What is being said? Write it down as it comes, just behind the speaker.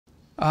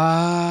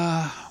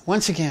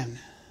Once again,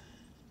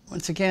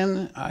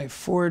 I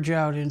forge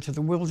out into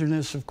the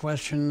wilderness of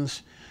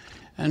questions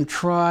and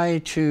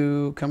try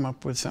to come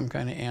up with some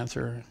kind of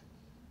answer.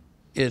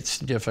 It's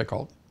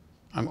difficult.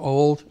 I'm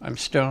old, I'm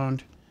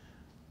stoned.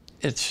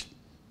 It's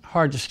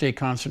hard to stay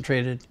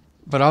concentrated,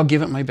 but I'll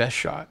give it my best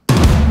shot.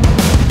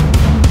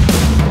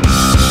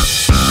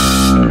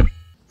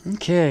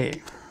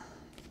 Okay.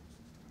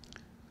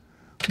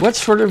 What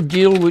sort of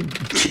deal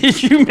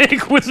did you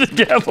make with the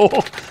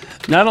devil?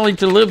 Not only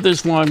to live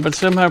this long, but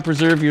somehow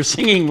preserve your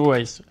singing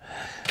voice.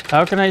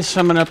 How can I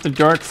summon up the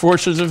dark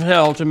forces of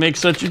hell to make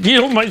such a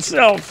deal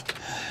myself?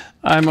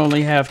 I'm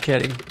only half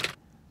kidding.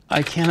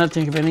 I cannot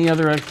think of any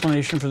other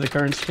explanation for the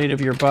current state of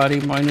your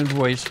body, mind, and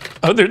voice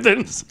other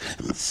than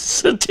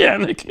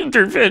satanic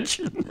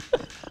intervention.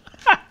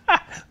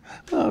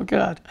 Oh,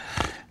 God.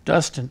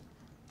 Dustin.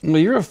 Well,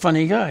 you're a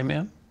funny guy,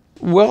 man.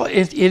 Well,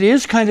 it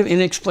is kind of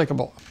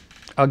inexplicable.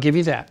 I'll give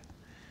you that.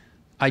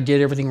 I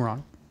did everything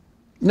wrong.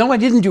 No, I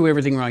didn't do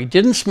everything wrong. I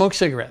didn't smoke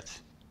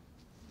cigarettes.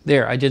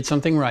 There, I did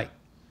something right.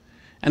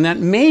 And that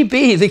may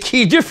be the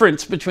key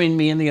difference between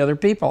me and the other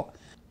people.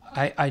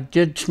 I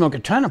did smoke a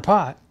ton of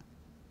pot.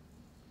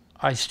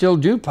 I still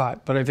do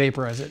pot, but I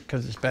vaporize it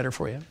because it's better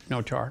for you.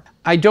 No tar.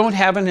 I don't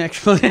have an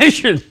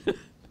explanation.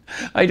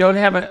 I don't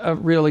have a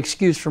real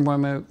excuse for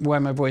why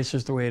my voice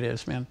is the way it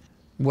is, man.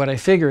 What I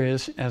figure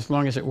is, as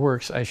long as it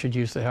works, I should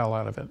use the hell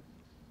out of it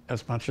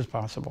as much as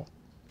possible.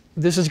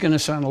 This is going to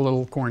sound a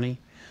little corny,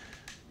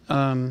 but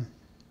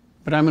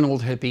I'm an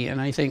old hippie, and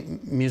I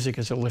think music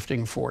is a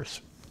lifting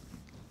force.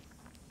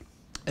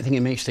 I think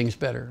it makes things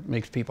better,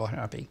 makes people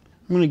happy.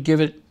 I'm going to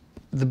give it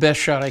the best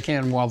shot I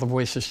can while the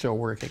voice is still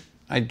working.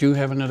 I do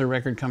have another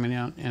record coming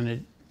out, and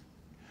it,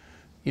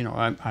 you know,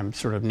 I'm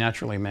sort of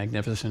naturally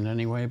magnificent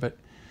anyway, but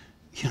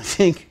you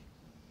think,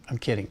 I'm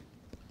kidding.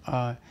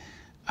 I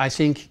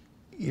think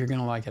you're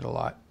going to like it a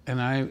lot.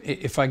 And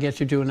if I get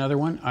to do another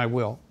one, I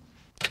will.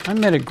 I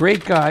met a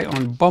great guy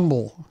on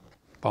Bumble.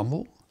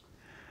 Bumble?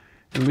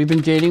 And we've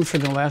been dating for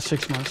the last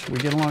 6 months. We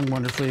get along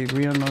wonderfully,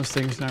 agree on most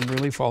things, and I'm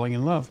really falling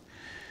in love.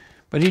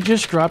 But he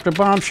just dropped a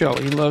bombshell.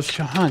 He loves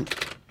to hunt.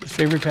 His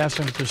favorite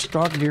pastime is to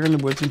stalk deer in the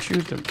woods and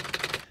shoot them.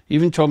 He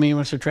even told me he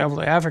wants to travel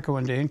to Africa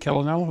one day and kill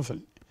an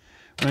elephant.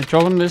 When I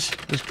told him this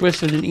was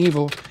twisted and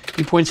evil,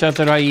 he points out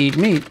that I eat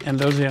meat, and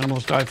those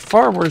animals die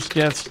far worse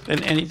deaths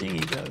than anything he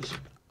does.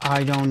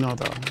 I don't know,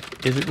 though.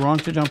 Is it wrong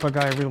to dump a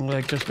guy I really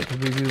like just because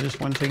we view this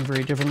one thing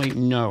very differently?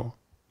 No.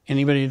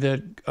 Anybody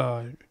that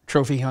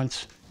trophy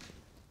hunts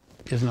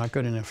is not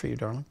good enough for you,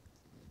 darling.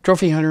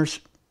 Trophy hunters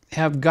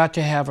have got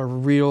to have a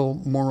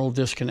real moral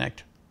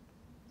disconnect,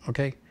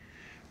 okay?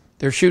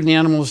 They're shooting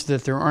animals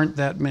that there aren't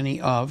that many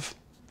of.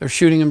 They're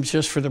shooting them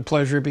just for the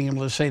pleasure of being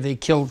able to say they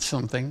killed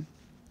something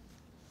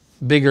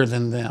bigger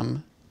than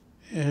them.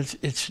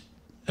 It's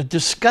a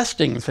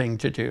disgusting thing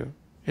to do.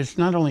 It's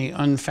not only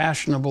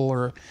unfashionable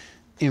or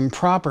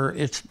improper,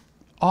 it's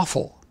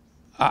awful.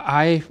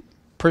 I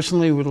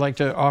personally would like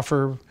to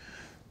offer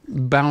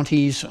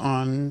bounties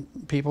on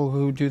people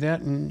who do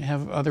that and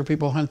have other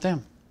people hunt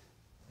them.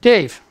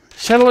 Dave,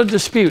 settle a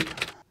dispute.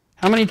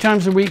 How many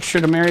times a week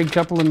should a married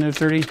couple in their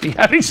 30s be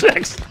having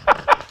sex?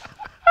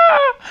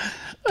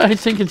 I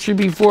think it should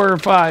be 4 or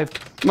 5.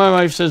 My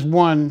wife says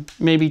 1,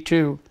 maybe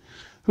 2.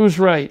 Who's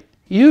right?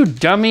 You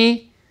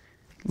dummy.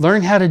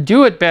 Learn how to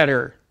do it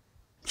better.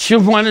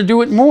 She'll want to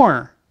do it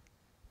more.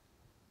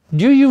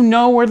 Do you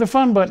know where the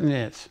fun button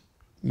is?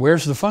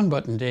 Where's the fun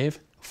button, Dave?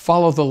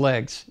 Follow the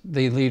legs.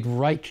 They lead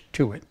right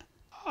to it.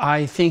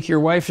 I think your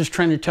wife is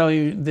trying to tell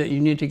you that you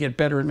need to get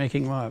better at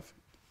making love.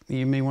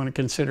 You may want to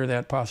consider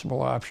that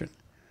possible option.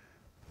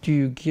 Do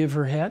you give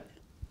her head?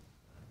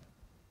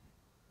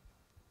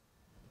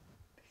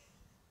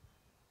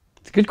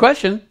 It's a good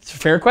question. It's a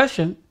fair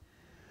question.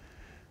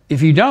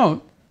 If you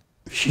don't,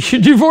 she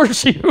should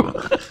divorce you.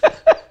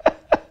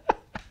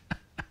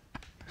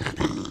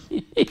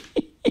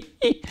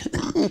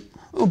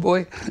 Oh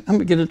boy, I'm going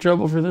to get in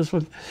trouble for this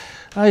one.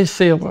 I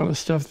say a lot of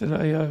stuff that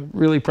I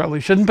really probably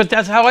shouldn't, but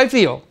that's how I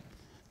feel.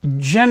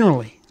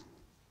 Generally,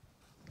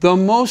 the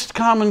most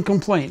common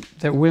complaint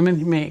that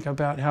women make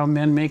about how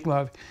men make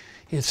love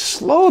is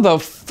slow the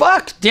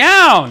fuck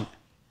down.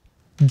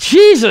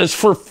 Jesus,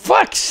 for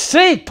fuck's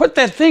sake, put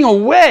that thing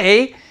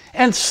away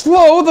and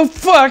slow the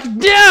fuck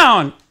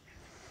down.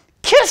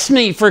 Kiss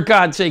me, for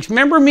God's sakes.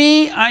 Remember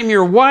me? I'm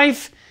your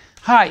wife.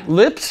 Hi,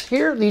 lips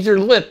here? These are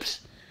lips.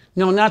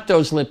 No, not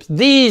those lips.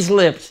 These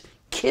lips.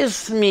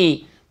 Kiss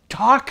me.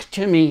 Talk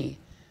to me.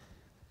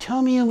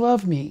 Tell me you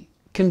love me.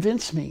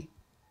 Convince me.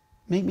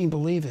 Make me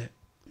believe it.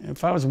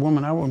 If I was a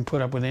woman, I wouldn't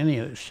put up with any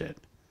of this shit.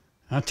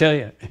 I'll tell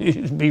you,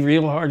 it'd be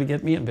real hard to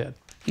get me in bed.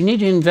 You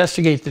need to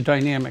investigate the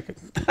dynamic.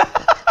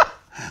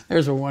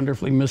 There's a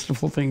wonderfully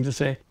mystical thing to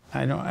say.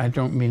 I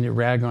don't mean to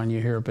rag on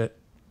you here, but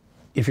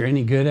if you're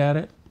any good at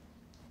it,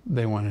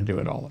 they want to do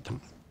it all the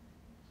time.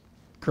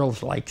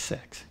 Girls like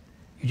sex.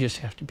 You just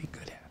have to be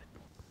good at it.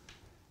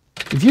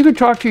 If you could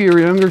talk to your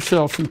younger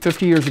self from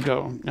 50 years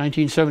ago,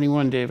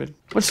 1971, David,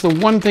 what's the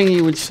one thing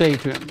you would say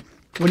to him?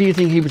 What do you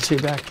think he would say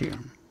back to you?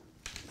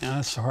 Now,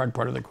 that's the hard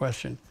part of the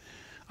question.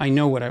 I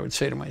know what I would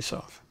say to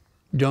myself.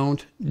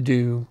 Don't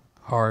do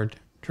hard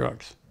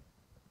drugs.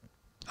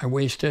 I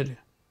wasted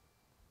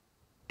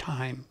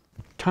time.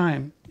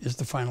 Time is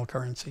the final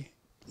currency,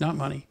 not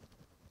money,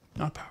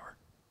 not power.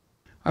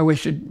 I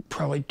wasted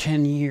probably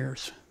 10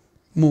 years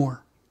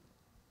more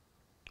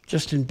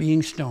just in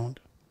being stoned.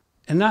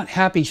 And not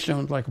happy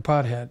stoned like a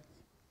pothead,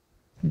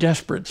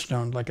 desperate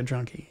stoned like a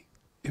junkie.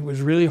 It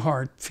was really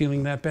hard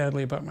feeling that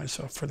badly about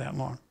myself for that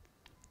long.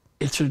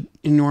 It's an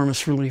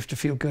enormous relief to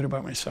feel good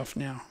about myself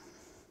now.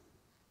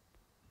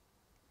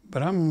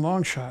 But I'm a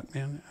long shot,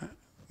 man.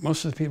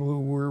 Most of the people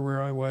who were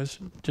where I was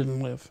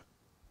didn't live.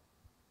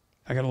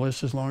 I got a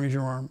list as long as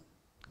your arm.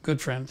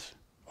 Good friends,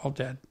 all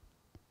dead.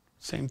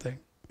 Same thing.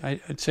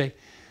 I'd say,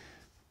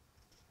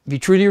 be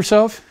true to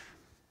yourself,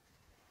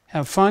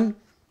 have fun,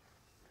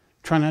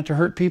 try not to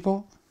hurt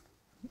people,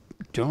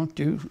 don't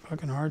do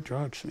fucking hard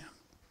drugs, man.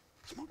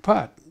 Smoke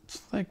pot.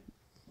 It's like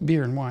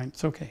beer and wine.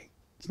 It's okay.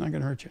 It's not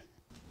going to hurt you.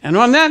 And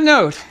on that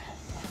note,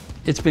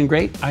 it's been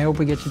great. I hope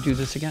we get to do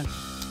this again.